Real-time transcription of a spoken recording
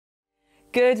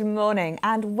Good morning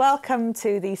and welcome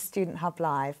to the Student Hub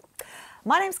Live.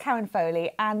 My name's Karen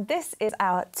Foley and this is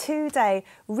our two-day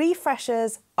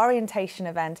Refreshers orientation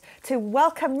event to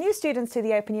welcome new students to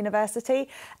the Open University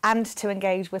and to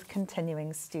engage with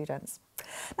continuing students.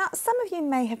 Now, some of you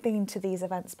may have been to these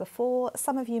events before,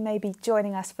 some of you may be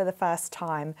joining us for the first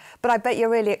time, but I bet you're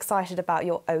really excited about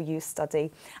your OU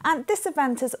study. And this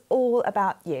event is all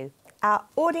about you. Our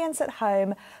audience at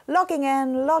home, logging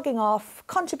in, logging off,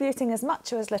 contributing as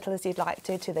much or as little as you'd like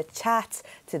to the chat,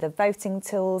 to the voting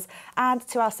tools, and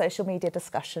to our social media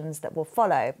discussions that will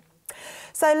follow.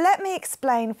 So let me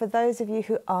explain for those of you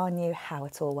who are new how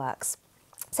it all works.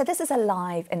 So this is a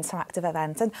live interactive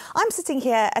event and I'm sitting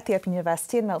here at the Open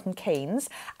University in Milton Keynes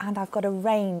and I've got a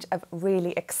range of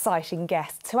really exciting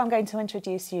guests who I'm going to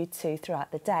introduce you to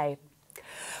throughout the day.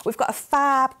 We've got a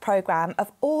fab programme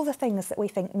of all the things that we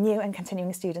think new and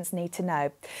continuing students need to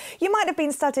know. You might have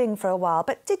been studying for a while,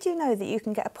 but did you know that you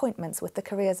can get appointments with the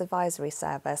Careers Advisory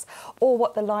Service or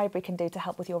what the library can do to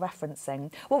help with your referencing?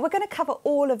 Well, we're going to cover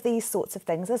all of these sorts of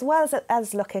things, as well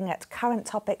as looking at current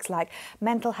topics like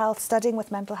mental health, studying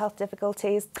with mental health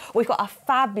difficulties. We've got a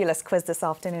fabulous quiz this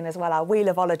afternoon as well, our Wheel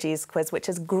of Ologies quiz, which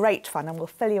is great fun, and we'll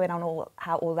fill you in on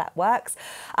how all that works,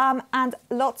 and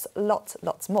lots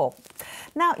more.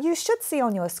 Now, you should see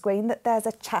on your screen that there's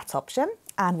a chat option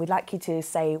and we'd like you to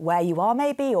say where you are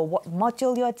maybe or what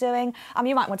module you're doing.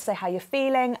 You might want to say how you're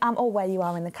feeling or where you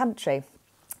are in the country.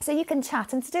 So you can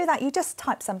chat, and to do that you just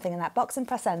type something in that box and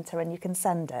press enter and you can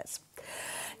send it.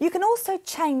 You can also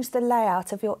change the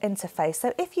layout of your interface,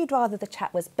 so if you'd rather the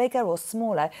chat was bigger or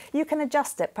smaller, you can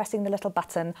adjust it pressing the little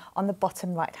button on the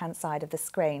bottom right hand side of the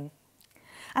screen.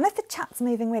 And if the chat's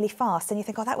moving really fast and you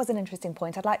think, oh, that was an interesting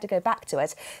point, I'd like to go back to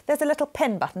it, there's a little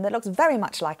pin button that looks very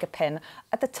much like a pin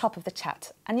at the top of the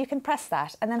chat. And you can press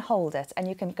that and then hold it and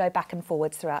you can go back and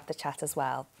forwards throughout the chat as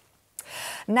well.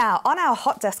 Now, on our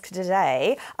hot desk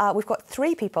today, we've got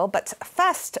three people, but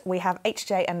first we have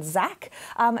HJ and Zach,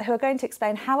 who are going to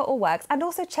explain how it all works and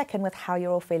also check in with how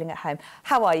you're all feeling at home.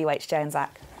 How are you, HJ and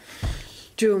Zach?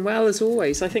 Doing well, as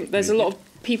always. I think there's a lot of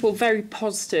people very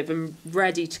positive and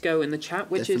ready to go in the chat,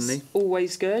 which is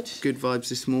always good. Good vibes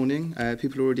this morning.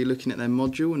 People are already looking at their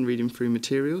module and reading through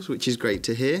materials, which is great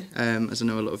to hear, as I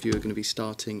know a lot of you are going to be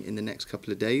starting in the next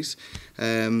couple of days.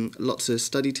 Lots of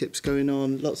study tips going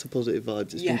on, lots of positive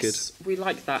vibes. It's been good. Yes, we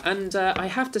like that. And I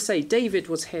have to say, David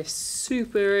was here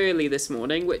super early this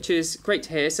morning, which is great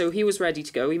to hear. So he was ready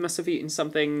to go. He must have eaten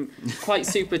something quite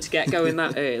super to get going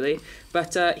that early.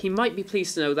 But he might be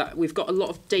pleased to know that we've got a lot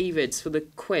of Davids for the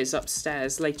quiz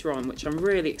upstairs later on, which I'm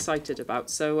really excited about.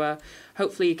 So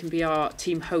hopefully you can be our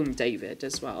team home David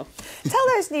as well. Tell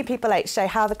those new people, HJ,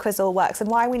 how the quiz all works and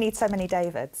why we need so many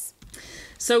Davids.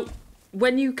 So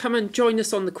when you come and join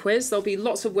us on the quiz, there'll be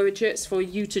lots of widgets for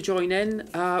you to join in.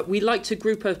 We like to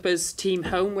group up as Team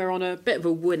Home. We're on a bit of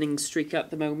a winning streak at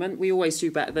the moment. We always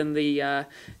do better than the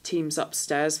teams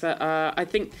upstairs. But I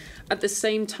think at the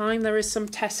same time, there is some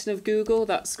testing of Google.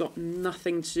 That's got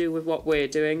nothing to do with what we're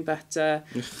doing. But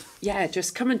yeah,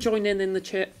 just come and join in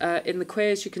the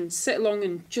quiz. You can sit along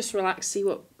and just relax, see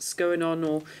what's going on,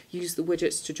 or use the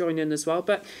widgets to join in as well.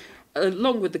 But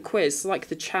along with the quiz, like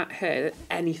the chat here,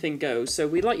 anything goes. So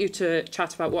we'd like you to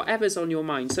chat about whatever's on your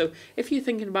mind. So if you're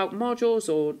thinking about modules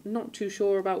or not too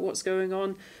sure about what's going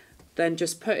on, then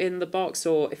just put in the box.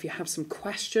 Or if you have some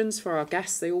questions for our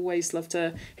guests, they always love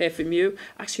to hear from you.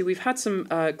 Actually, we've had some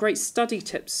great study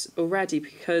tips already,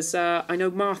 because I know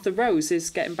Martha Rose is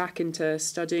getting back into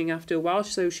studying after a while.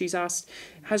 So she's asked,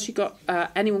 has you got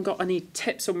anyone got any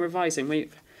tips on revising?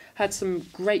 We've had some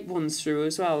great ones through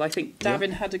as well. I think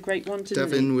Davin had a great one today.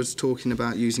 Davin was talking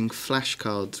about using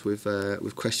flashcards with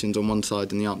questions on one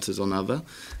side and the answers on the other,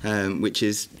 which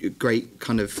is great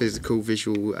kind of physical,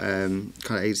 visual kind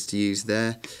of aids to use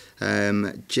there.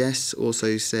 Jess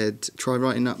also said try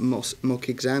writing up mock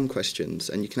exam questions,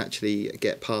 and you can actually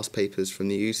get past papers from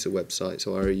the USA website,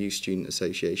 so our EU Student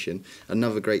Association.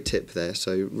 Another great tip there,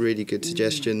 so really good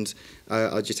suggestions.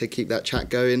 I'd just say keep that chat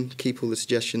going, keep all the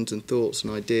suggestions and thoughts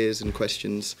and ideas and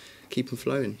questions, keep them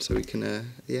flowing so we can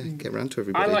get around to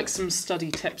everybody. I like some study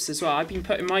tips as well. I've been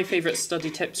putting my favourite study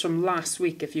tips from last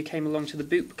week, if you came along to the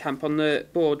boot camp, on the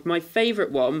board. My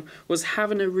favourite one was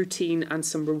having a routine and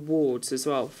some rewards as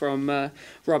well from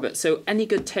Robert. So any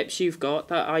good tips you've got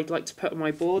that I'd like to put on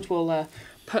my board, we'll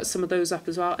put some of those up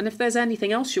as well. And if there's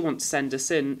anything else you want to send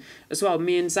us in as well,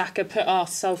 me and Zach have put our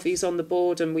selfies on the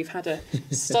board, and we've had a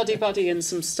study buddy and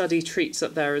some study treats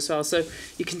up there as well. So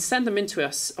you can send them in to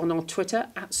us on our Twitter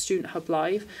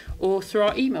 @StudentHubLive or through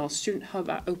our email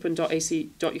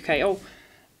studenthub@open.ac.uk. Oh,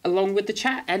 along with the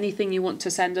chat. Anything you want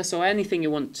to send us or anything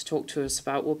you want to talk to us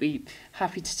about, we'll be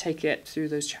happy to take it through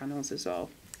those channels as well.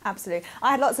 Absolutely.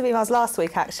 I had lots of emails last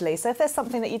week, actually. So if there's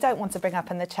something that you don't want to bring up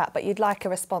in the chat, but you'd like a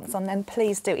response on, then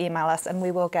please do email us and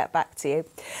we will get back to you.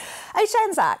 Aisha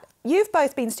and Zach, you've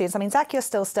both been students. I mean, Zach, you're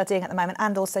still studying at the moment,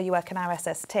 and also you work in our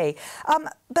SST.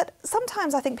 But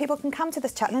sometimes I think people can come to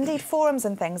this chat, and indeed forums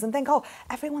and things, and think, oh,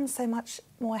 everyone's so much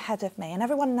more ahead of me and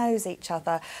everyone knows each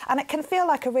other. And it can feel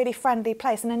like a really friendly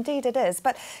place, and indeed it is.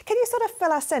 But can you sort of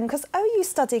fill us in? Because OU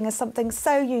studying is something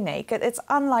so unique. It's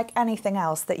unlike anything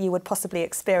else that you would possibly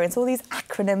experience. All these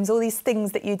acronyms, all these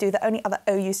things that you do that only other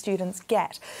OU students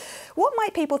get. What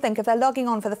might people think if they're logging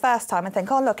on for the first time and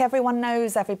think, oh, look, everyone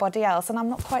knows everybody else, and I'm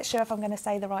not quite sure if I'm going to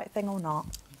say the right thing or not?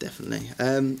 Definitely.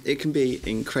 It can be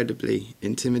incredibly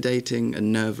intimidating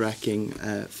and nerve-wracking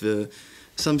for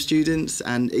some students,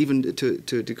 and even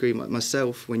to a degree like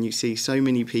myself, when you see so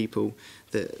many people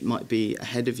that might be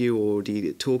ahead of you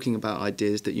already talking about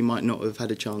ideas that you might not have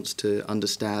had a chance to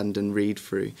understand and read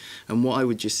through. And what I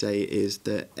would just say is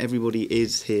that everybody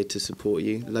is here to support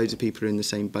you. Loads of people are in the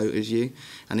same boat as you,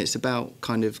 and it's about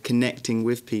kind of connecting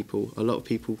with people. A lot of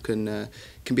people can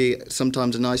be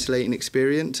sometimes an isolating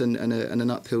experience and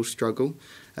an uphill struggle.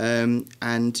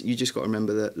 And you just got to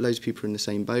remember that loads of people are in the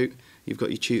same boat. You've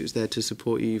got your tutors there to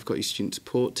support you, you've got your student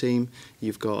support team,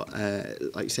 you've got,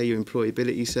 like you say, your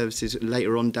employability services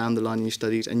later on down the line in your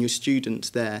studies, and your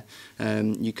students there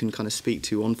you can kind of speak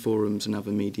to on forums and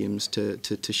other mediums to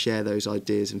share those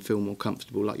ideas and feel more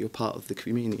comfortable, like you're part of the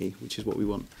community, which is what we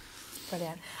want.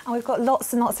 Brilliant. And we've got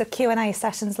lots and lots of Q&A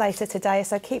sessions later today,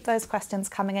 so keep those questions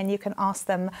coming in. You can ask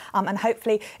them, and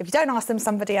hopefully, if you don't ask them,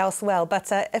 somebody else will. But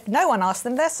if no one asks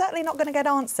them, they're certainly not going to get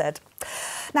answered.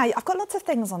 Now, I've got lots of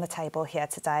things on the table here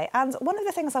today, and one of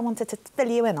the things I wanted to fill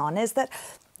you in on is that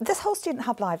this whole Student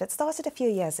Hub Live, it started a few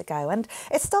years ago, and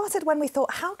it started when we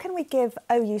thought, how can we give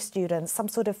OU students some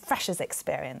sort of freshers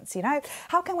experience, you know?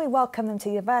 How can we welcome them to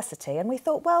university? And we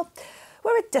thought, well,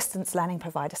 we're a distance learning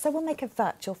provider, so we'll make a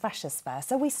virtual freshers fair.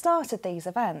 So we started these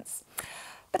events.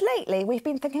 But lately, we've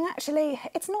been thinking, actually,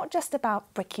 it's not just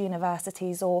about brick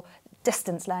universities or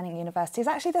distance learning universities.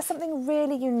 Actually, there's something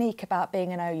really unique about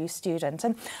being an OU student.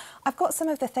 And I've got some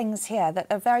of the things here that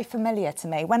are very familiar to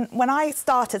me. When I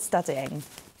started studying,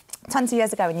 20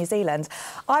 years ago in New Zealand,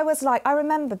 I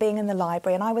remember being in the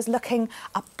library and I was looking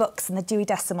up books in the Dewey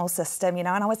Decimal System, you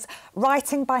know, and I was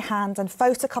writing by hand and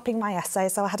photocopying my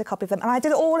essays, so I had a copy of them. And I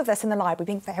did all of this in the library,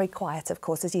 being very quiet, of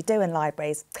course, as you do in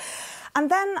libraries. And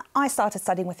then I started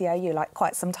studying with the OU like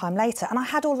quite some time later, and I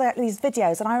had all these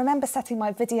videos, and I remember setting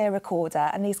my video recorder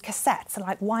and these cassettes and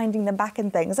like winding them back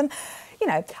and things. And, you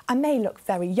know, I may look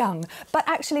very young, but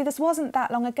actually this wasn't that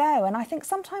long ago. And I think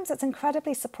sometimes it's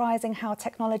incredibly surprising how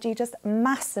technology just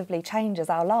massively changes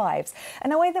our lives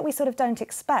in a way that we sort of don't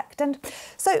expect. And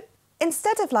so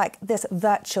instead of like this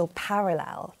virtual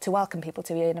parallel to welcome people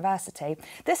to university,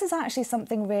 this is actually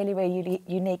something really, really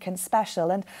unique and special.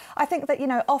 And I think that, you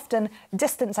know, often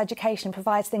distance education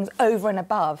provides things over and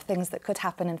above things that could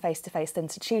happen in face-to-face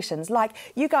institutions. Like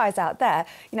you guys out there,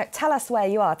 you know, tell us where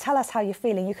you are, tell us how you're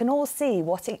feeling. You can all see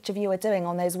what each of you are doing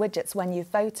on those widgets when you've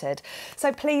voted.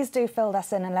 So please do fill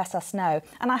us in and let us know.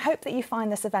 And I hope that you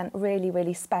find this event really,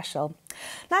 really special.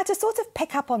 Now, to sort of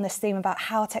pick up on this theme about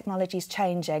how technology is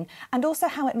changing and also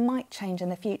how it might change in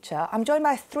the future, I'm joined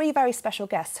by three very special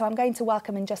guests who I'm going to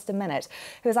welcome in just a minute,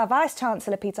 who is our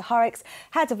Vice-Chancellor, Peter Horrocks,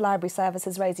 Head of Library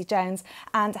Services, Rosie Jones,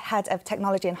 and Head of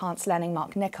Technology Enhanced Learning,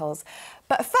 Mark Nichols.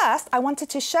 But first, I wanted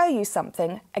to show you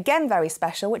something, again very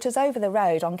special, which is over the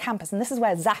road on campus, and this is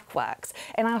where Zach works,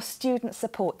 in our student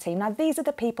support team. Now, these are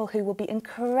the people who will be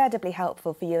incredibly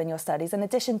helpful for you in your studies, in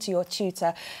addition to your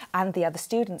tutor and the other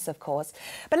students, of course.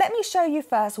 But let me show you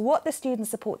first what the student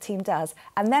support team does,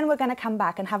 and then we're going to come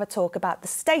back and have a talk about the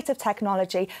state of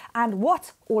technology and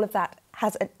what all of that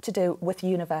has to do with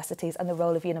universities and the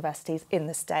role of universities in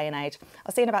this day and age.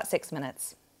 I'll see you in about 6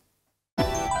 minutes.